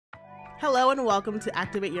Hello and welcome to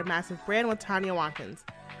Activate Your Massive Brand with Tanya Watkins.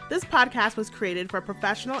 This podcast was created for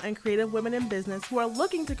professional and creative women in business who are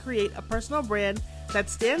looking to create a personal brand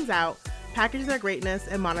that stands out, package their greatness,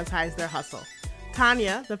 and monetize their hustle.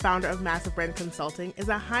 Tanya, the founder of Massive Brand Consulting, is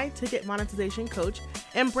a high-ticket monetization coach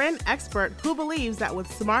and brand expert who believes that with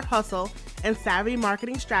smart hustle and savvy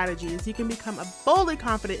marketing strategies, you can become a boldly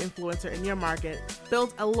confident influencer in your market,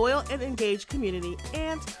 build a loyal and engaged community,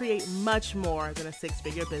 and create much more than a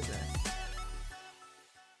six-figure business.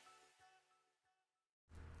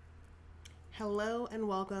 Hello and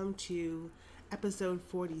welcome to episode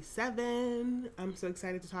 47. I'm so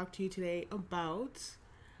excited to talk to you today about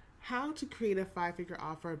how to create a five-figure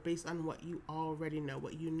offer based on what you already know,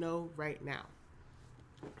 what you know right now.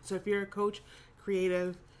 So if you're a coach,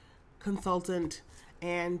 creative, consultant,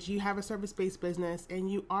 and you have a service-based business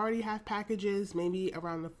and you already have packages maybe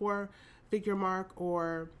around the four-figure mark,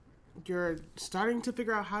 or you're starting to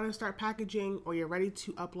figure out how to start packaging, or you're ready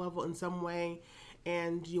to up-level in some way,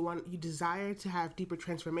 and you desire to have deeper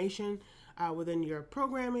transformation within your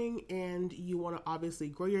programming, and you want to obviously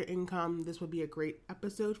grow your income, this would be a great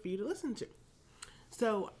episode for you to listen to.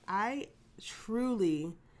 So I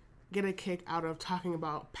truly get a kick out of talking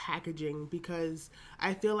about packaging because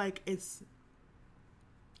I feel like it's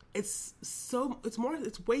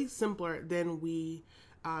way simpler than we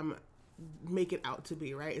make it out to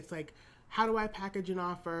be, right? It's like, how do I package an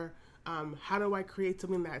offer? How do I create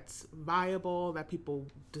something that's viable, that people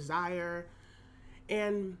desire?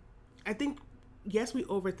 And I think, yes, we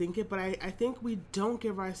overthink it, but I think we don't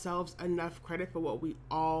give ourselves enough credit for what we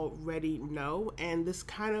already know. And this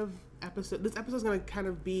episode is going to kind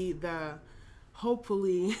of be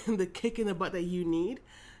hopefully the kick in the butt that you need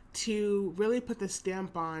to really put the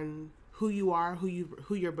stamp on who you are,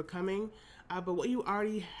 who you're becoming, but what you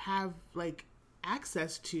already have like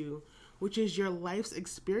access to, which is your life's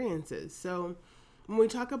experiences. So when we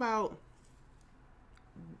talk about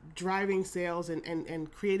driving sales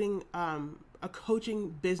and creating a coaching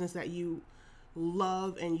business that you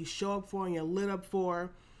love and you show up for and you're lit up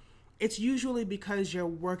for, it's usually because you're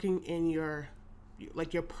working in your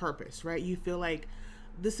purpose, right? You feel like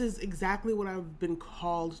this is exactly what I've been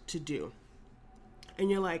called to do.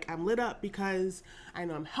 And you're like, I'm lit up because I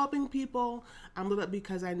know I'm helping people. I'm lit up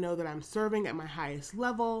because I know that I'm serving at my highest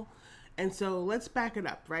level. And so let's back it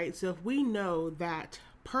up, right? So if we know that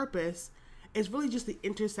purpose is really just the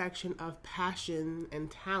intersection of passion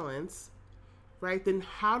and talents, right? Then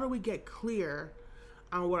how do we get clear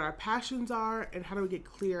on what our passions are, and how do we get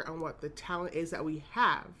clear on what the talent is that we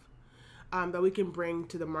have that we can bring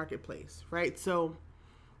to the marketplace, right? So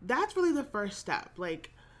that's really the first step.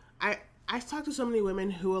 Like I talk to so many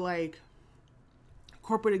women who are like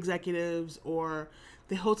corporate executives, or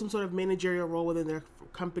they hold some sort of managerial role within their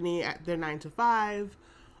company at their 9 to 5,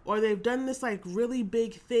 or they've done this like really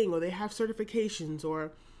big thing, or they have certifications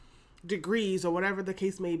or degrees or whatever the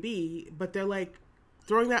case may be, but they're like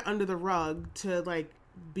throwing that under the rug to like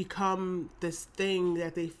become this thing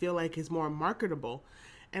that they feel like is more marketable.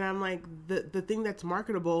 And I'm like, the thing that's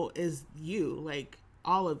marketable is you, like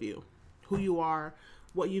all of you, who you are,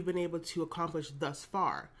 what you've been able to accomplish thus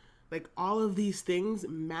far. Like all of these things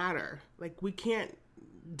matter. Like we can't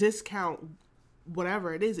discount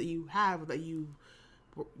whatever it is that you have, that you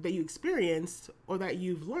experienced, or that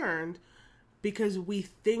you've learned, because we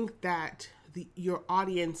think that your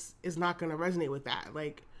audience is not going to resonate with that.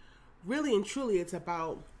 Like really and truly, it's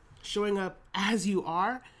about showing up as you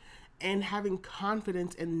are and having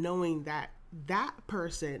confidence in knowing that that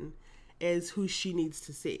person is who she needs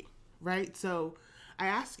to see, right? So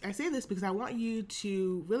I say this because I want you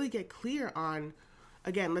to really get clear on,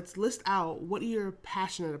 again, let's list out what you're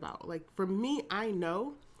passionate about. Like for me, I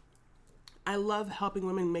know I love helping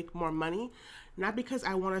women make more money, not because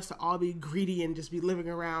I want us to all be greedy and just be living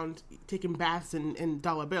around taking baths in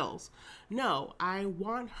dollar bills. No, I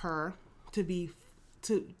want her to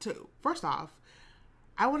first off,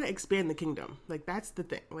 I want to expand the kingdom. Like that's the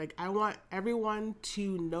thing. Like I want everyone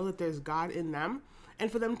to know that there's God in them,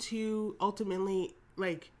 and for them to ultimately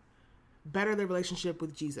like better their relationship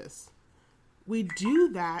with Jesus. We do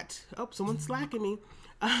that. Oh, someone's slacking me.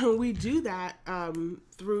 We do that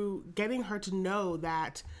through getting her to know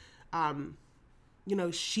that,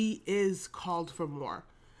 she is called for more,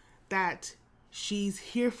 that she's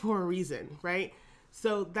here for a reason, right?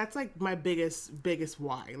 So that's like my biggest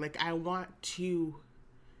why. Like I want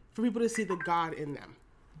for people to see the God in them.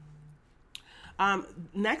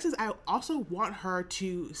 Next is I also want her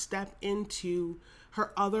to step into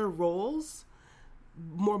her other roles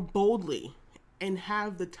more boldly and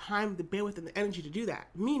have the time, the bandwidth, and the energy to do that.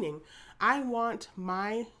 Meaning, I want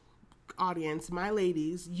my audience, my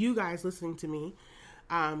ladies, you guys listening to me,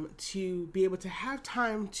 to be able to have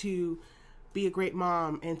time to be a great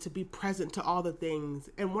mom and to be present to all the things.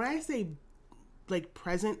 And when I say like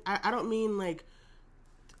present, I don't mean like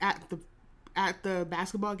at the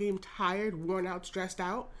basketball game, tired, worn out, stressed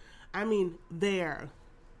out. I mean there,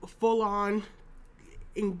 full on,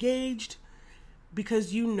 engaged,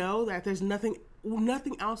 because you know that there's nothing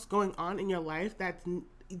else going on in your life that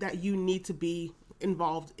you need to be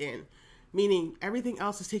involved in. Meaning everything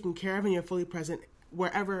else is taken care of and you're fully present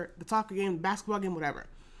wherever, the soccer game, basketball game, whatever.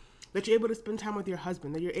 That you're able to spend time with your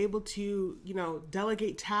husband, that you're able to,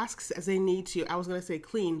 delegate tasks as they need to. I was going to say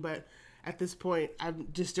clean, but at this point, I'm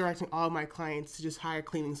just directing all of my clients to just hire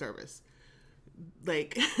cleaning service.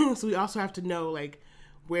 Like, so we also have to know, like,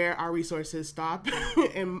 where our resources stop.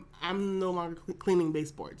 And I'm no longer cleaning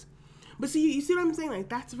baseboards. But see, you see what I'm saying? Like,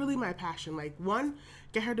 that's really my passion. Like, 1,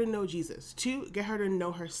 get her to know Jesus. 2, get her to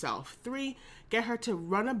know herself. 3, get her to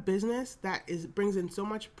run a business that brings in so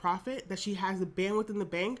much profit that she has the bandwidth in the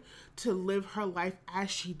bank to live her life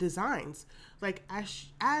as she designs, like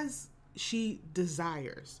as she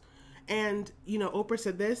desires. And Oprah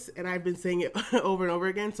said this, and I've been saying it over and over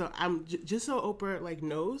again. So I'm just so Oprah like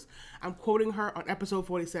knows, I'm quoting her on episode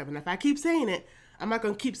 47. If I keep saying it, I'm not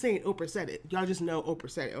gonna keep saying Oprah said it. Y'all just know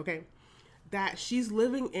Oprah said it, okay? That she's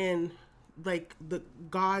living in like the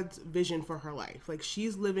God's vision for her life. Like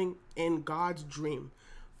she's living in God's dream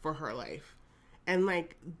for her life. And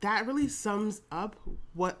like that really sums up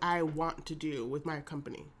what I want to do with my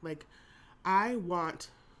company. Like I want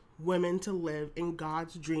women to live in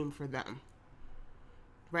God's dream for them.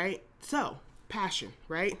 Right? So, passion,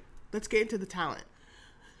 right? Let's get into the talent.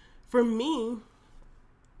 For me,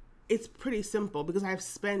 it's pretty simple because I've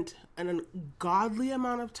spent an ungodly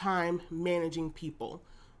amount of time managing people.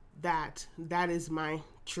 That is my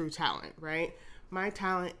true talent, right? My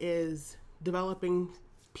talent is developing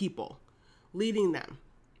people, leading them,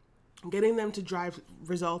 getting them to drive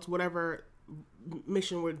results, whatever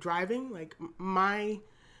mission we're driving. Like my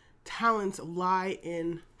talents lie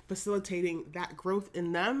in facilitating that growth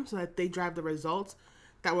in them so that they drive the results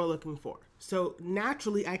that we're looking for. So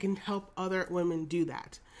naturally, I can help other women do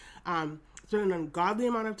that. Spend an ungodly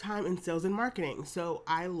amount of time in sales and marketing. So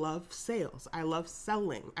I love sales. I love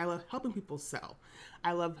selling. I love helping people sell.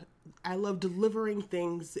 I love delivering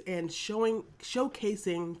things and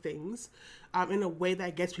showcasing things in a way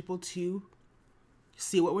that gets people to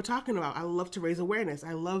see what we're talking about. I love to raise awareness.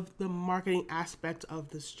 I love the marketing aspect of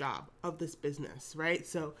this job, of this business, right?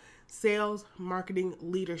 So sales, marketing,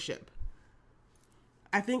 leadership.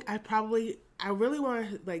 I think I really want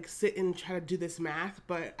to like sit and try to do this math,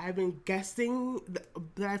 but I've been guessing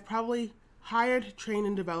that I've probably hired, trained,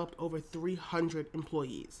 and developed over 300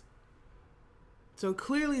 employees. So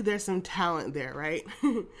clearly there's some talent there, right?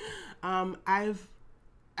 I've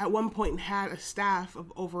at one point had a staff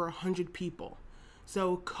of over 100 people.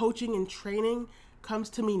 So coaching and training comes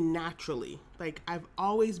to me naturally. Like I've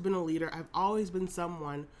always been a leader. I've always been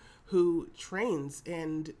someone who trains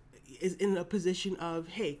and is in a position of,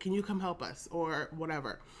 hey, can you come help us or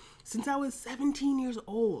whatever. Since I was 17 years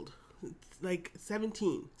old, like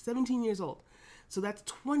 17 years old. So that's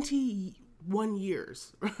 21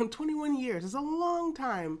 years, 21 years. It's a long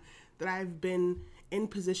time that I've been in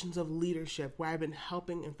positions of leadership where I've been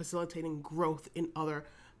helping and facilitating growth in other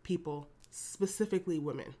people, specifically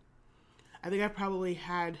women. I think I probably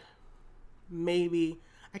had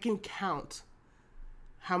I can count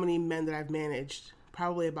how many men that I've managed,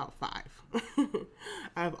 probably about 5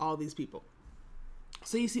 out of all these people.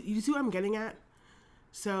 So you see what I'm getting at?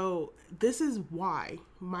 So this is why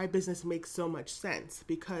my business makes so much sense,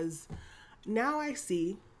 because now I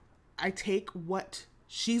take what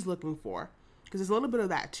she's looking for, because there's a little bit of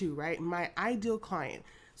that too, right? My ideal client.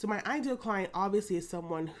 So my ideal client obviously is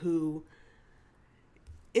someone who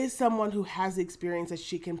has the experience that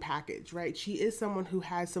she can package, right? She is someone who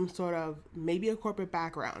has some sort of, maybe a corporate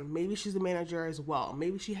background. Maybe she's a manager as well.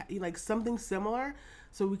 Maybe she like something similar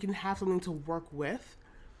so we can have something to work with.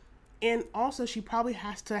 And also she probably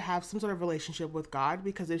has to have some sort of relationship with God,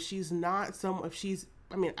 because if she's not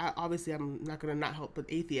obviously I'm not going to not help an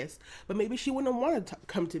atheist, but maybe she wouldn't want to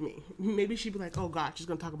come to me. Maybe she'd be like, oh God, she's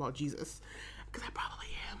going to talk about Jesus. Because I probably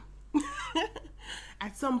am.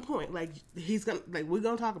 At some point, like we're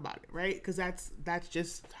going to talk about it, right? Because that's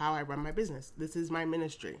just how I run my business. This is my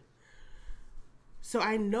ministry. So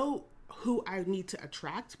I know who I need to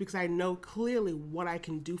attract because I know clearly what I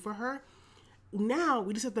can do for her. Now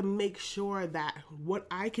we just have to make sure that what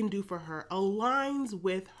I can do for her aligns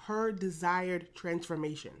with her desired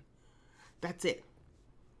transformation. That's it.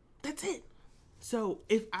 So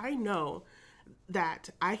if I know that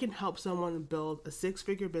I can help someone build a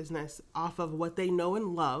 6-figure business off of what they know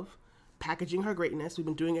and love, packaging her greatness. We've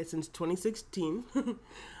been doing it since 2016.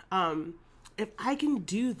 If I can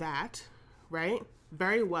do that, right,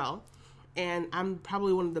 very well, and I'm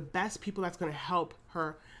probably one of the best people that's going to help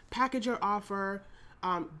her package her offer,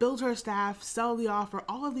 build her staff, sell the offer,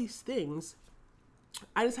 all of these things,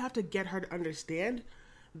 I just have to get her to understand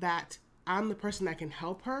that I'm the person that can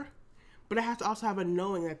help her, but I have to also have a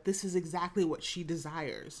knowing that this is exactly what she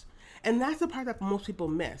desires. And that's the part that most people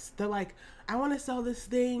miss. They're like, I want to sell this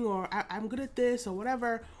thing, or I'm good at this, or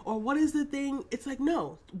whatever, or what is the thing? It's like,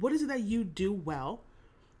 no, what is it that you do well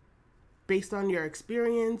based on your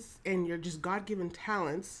experience and your just God-given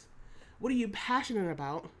talents? What are you passionate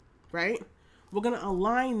about, right? We're going to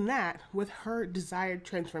align that with her desired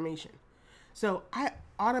transformation. So I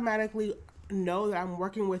automatically know that I'm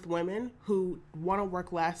working with women who want to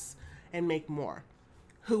work less and make more,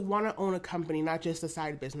 who want to own a company, not just a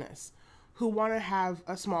side business, who want to have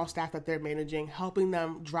a small staff that they're managing, helping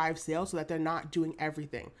them drive sales so that they're not doing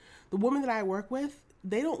everything. The women that I work with,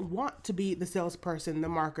 they don't want to be the salesperson, the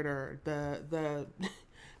marketer, the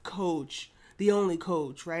coach, the only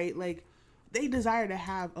coach, right? Like, they desire to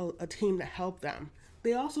have a team to help them.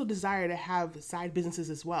 They also desire to have side businesses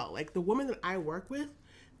as well. Like, the women that I work with,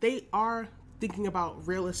 they are thinking about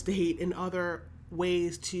real estate and other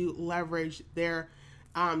ways to leverage their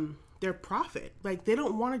profit. Like, they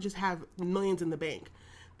don't want to just have millions in the bank.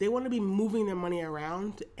 They want to be moving their money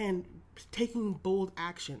around and taking bold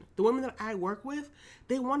action. The women that I work with,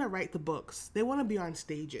 they want to write the books. They want to be on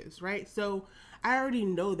stages, right? So I already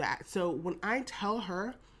know that. So when I tell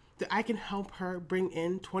her that I can help her bring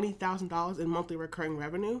in $20,000 in monthly recurring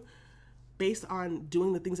revenue based on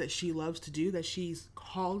doing the things that she loves to do, that she's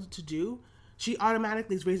called to do, she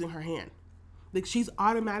automatically is raising her hand. Like, she's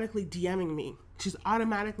automatically DMing me. She's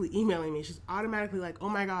automatically emailing me. She's automatically like, oh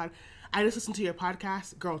my God, I just listened to your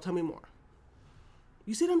podcast. Girl, tell me more.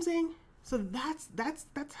 You see what I'm saying? So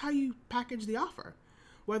that's how you package the offer.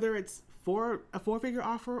 Whether it's for a 4-figure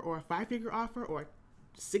offer or a 5-figure offer or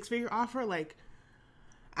a 6-figure offer, like,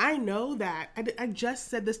 I know that I just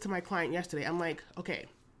said this to my client yesterday. I'm like, okay,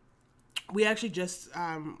 we actually just,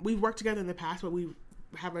 we've worked together in the past, but we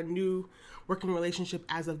have a new working relationship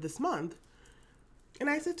as of this month. And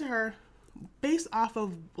I said to her, based off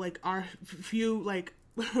of like our few like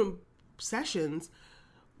sessions,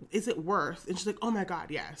 is it worth? And she's like, oh my God,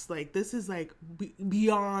 yes. Like, this is like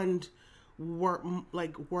beyond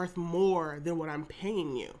worth more than what I'm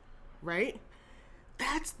paying you, right?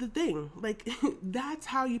 That's the thing. Like, that's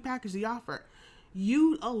how you package the offer.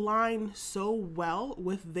 You align so well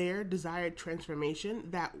with their desired transformation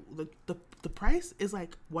that the price is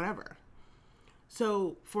like whatever.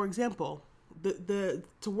 So, for example, the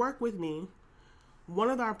to work with me, one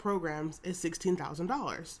of our programs is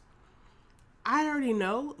 $16,000. I already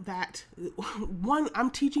know that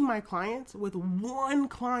I'm teaching my clients with one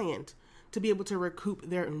client to be able to recoup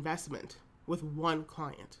their investment with one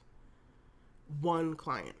client,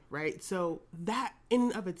 right? So that in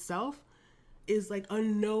and of itself is like a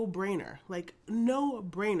no-brainer,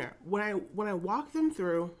 when I walk them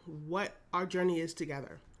through what our journey is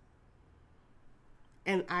together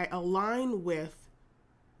and I align with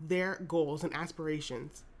their goals and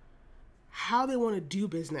aspirations, how they want to do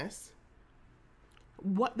business,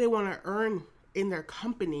 what they want to earn in their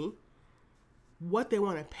company, what they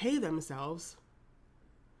want to pay themselves,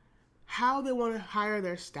 how they want to hire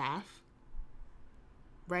their staff,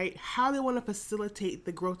 right? How they want to facilitate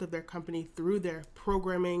the growth of their company through their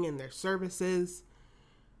programming and their services.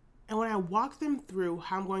 And when I walk them through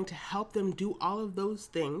how I'm going to help them do all of those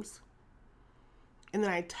things, and then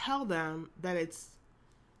I tell them that it's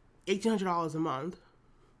 $1,800 a month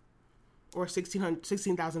or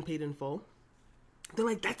 $16,000 paid in full, they're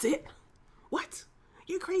like, that's it? What?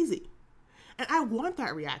 You're crazy. And I want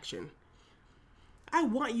that reaction. I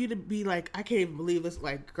want you to be like, I can't even believe this.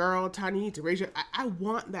 Like, girl, Tanya, you need to raise your... I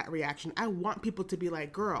want that reaction. I want people to be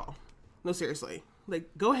like, girl, no, seriously. Like,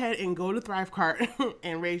 go ahead and go to Thrivecart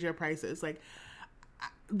and raise your prices. Like,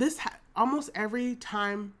 almost every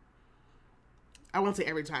time, I won't say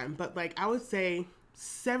every time, but like, I would say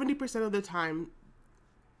 70% of the time,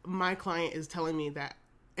 my client is telling me that.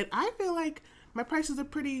 And I feel like my prices are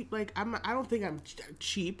pretty, like, I don't think I'm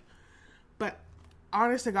cheap, but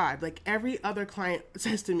honest to God, like, every other client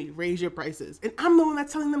says to me, raise your prices. And I'm the one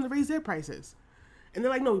that's telling them to raise their prices. And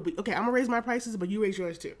they're like, no, okay, I'm gonna raise my prices, but you raise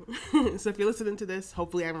yours too. So if you're listening to this,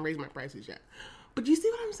 hopefully I haven't raised my prices yet. But you see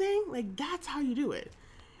what I'm saying? Like, that's how you do it.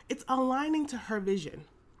 It's aligning to her vision.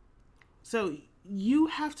 So you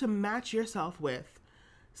have to match yourself with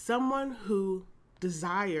someone who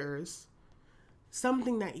desires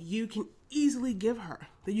something that you can easily give her,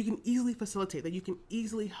 that you can easily facilitate, that you can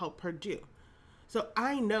easily help her do. So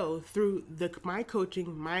I know through my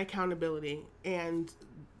coaching, my accountability, and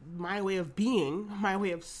my way of being, my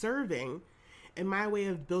way of serving, and my way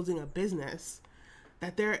of building a business,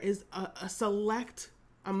 that there is a select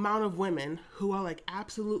amount of women who are like,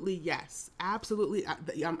 absolutely, yes, absolutely.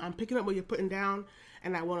 I'm picking up what you're putting down,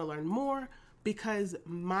 and I want to learn more, because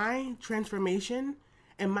my transformation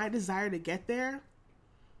and my desire to get there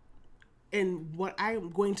and what I'm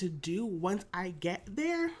going to do once I get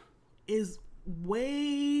there is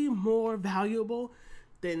way more valuable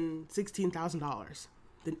than $16,000,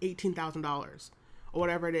 than $18,000, or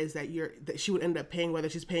whatever it is that she would end up paying, whether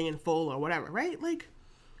she's paying in full or whatever, right? Like,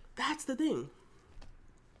 that's the thing.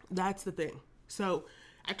 That's the thing. So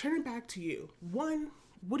I turn it back to you. One,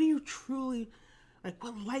 what do you truly, like,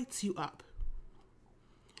 what lights you up?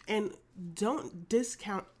 And don't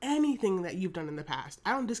discount anything that you've done in the past.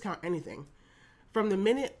 I don't discount anything. From the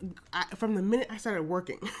minute I started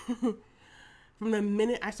working, from the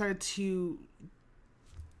minute I started to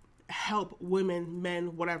help women,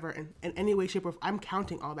 men, whatever, in any way, shape, or I'm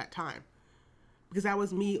counting all that time. Because that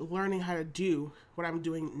was me learning how to do what I'm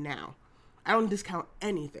doing now. I don't discount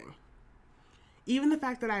anything. Even the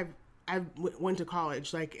fact that I went to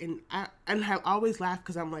college, like, and I always laugh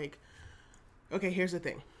because I'm like, okay, here's the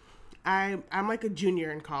thing. I'm like a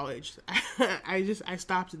junior in college. I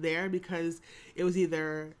stopped there because it was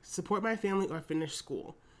either support my family or finish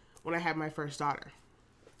school when I had my first daughter.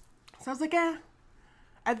 So I was like,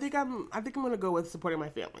 I think I'm gonna go with supporting my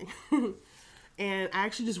family. And I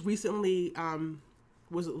actually just recently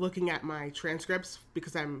was looking at my transcripts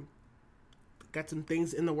because I'm got some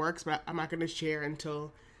things in the works, but I'm not gonna share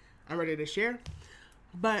until I'm ready to share.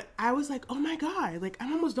 But I was like, oh my God, like,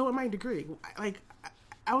 I'm almost done with my degree. Like,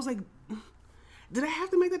 I was like, did I have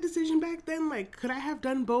to make that decision back then? Like, could I have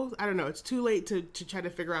done both? I don't know. It's too late to try to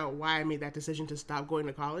figure out why I made that decision to stop going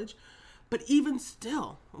to college. But even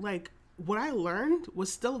still, like, what I learned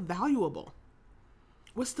was still valuable.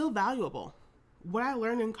 What I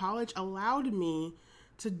learned in college allowed me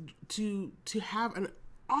to have an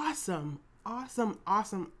awesome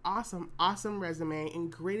resume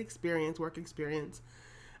and great experience, work experience,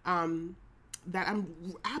 that I'm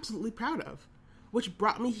absolutely proud of, which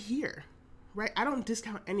brought me here, right? I don't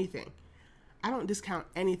discount anything.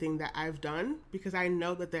 That I've done, because I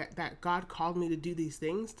know that God called me to do these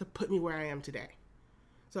things to put me where I am today.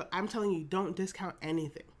 So I'm telling you, don't discount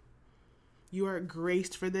anything. You are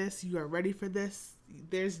graced for this. You are ready for this.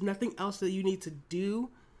 There's nothing else that you need to do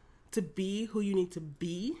to be who you need to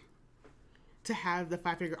be to have the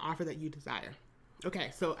 5-figure offer that you desire.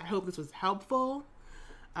 Okay, so I hope this was helpful.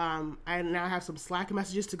 I now have some Slack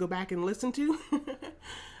messages to go back and listen to.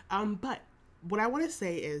 But what I want to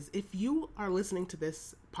say is, if you are listening to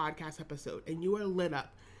this podcast episode and you are lit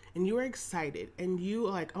up and you are excited and you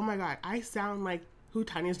are like, oh my God, I sound like who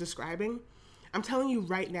Tanya's describing, I'm telling you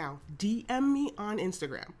right now, DM me on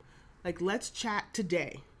Instagram. Like, let's chat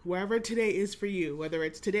today, wherever today is for you, whether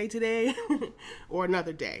it's today, or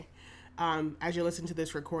another day. As you listen to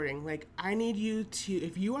this recording, like, I need you to,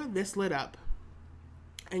 if you are this lit up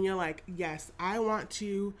and you're like, yes, I want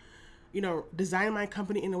to, design my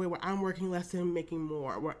company in a way where I'm working less and making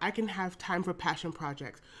more, where I can have time for passion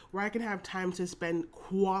projects, where I can have time to spend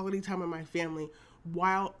quality time with my family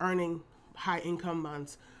while earning high income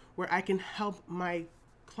months, where I can help my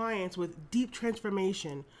clients with deep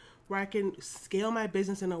transformation, where I can scale my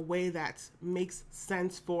business in a way that makes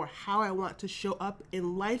sense for how I want to show up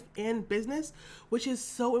in life and business, which is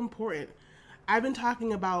so important. I've been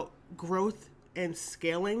talking about growth and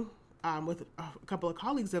scaling with a couple of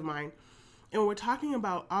colleagues of mine, and we're talking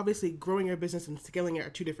about, obviously, growing your business and scaling it are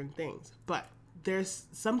two different things, but there's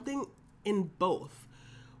something in both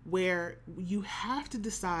where you have to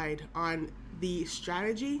decide on the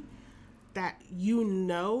strategy that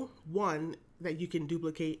one, that you can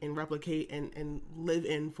duplicate and replicate and live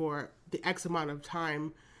in for the X amount of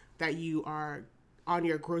time that you are on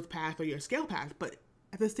your growth path or your scale path. But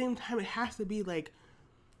at the same time, it has to be like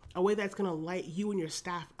a way that's going to light you and your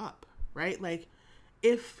staff up, right? Like,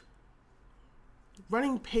 if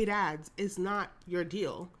running paid ads is not your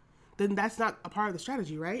deal, then that's not a part of the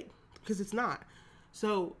strategy, right? Because it's not.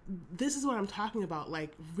 So this is what I'm talking about,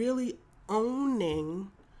 like, really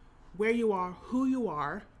owning where you are, who you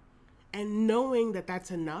are, and knowing that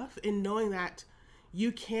that's enough, and knowing that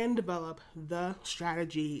you can develop the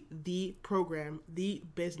strategy, the program, the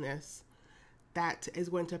business that is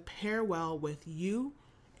going to pair well with you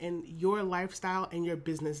and your lifestyle and your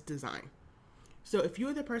business design. So if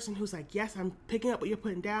you're the person who's like, yes, I'm picking up what you're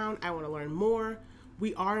putting down, I want to learn more,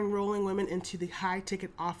 we are enrolling women into the high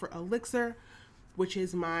ticket offer Elixir, which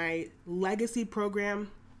is my legacy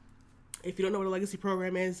program. If you don't know what a legacy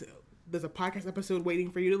program is, there's a podcast episode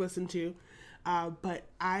waiting for you to listen to. But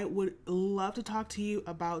I would love to talk to you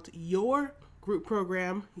about your group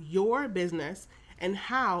program, your business, and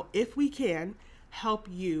how, if we can, help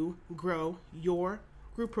you grow your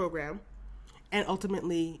group program and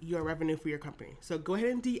ultimately your revenue for your company. So go ahead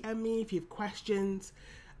and DM me if you have questions.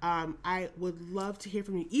 I would love to hear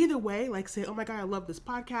from you either way. Like, say, oh my God, I love this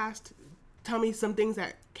podcast. Tell me some things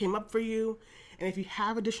that came up for you. And if you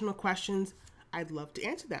have additional questions, I'd love to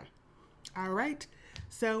answer them. All right.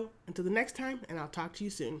 So until the next time, and I'll talk to you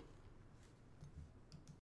soon.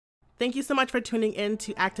 Thank you so much for tuning in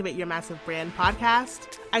to Activate Your Massive Brand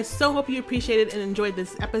podcast. I so hope you appreciated and enjoyed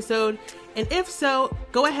this episode. And if so,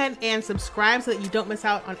 go ahead and subscribe so that you don't miss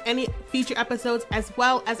out on any future episodes, as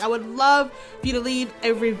well as I would love for you to leave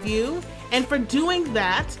a review. And for doing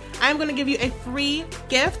that, I'm going to give you a free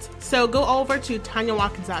gift. So go over to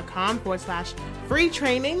tanyawatkins.com/free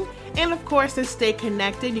training. And of course, to stay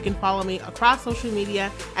connected, you can follow me across social media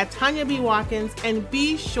at Tanya B. Watkins, and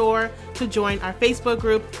be sure to join our Facebook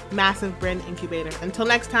group, Massive Brand Incubator. Until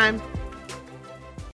next time,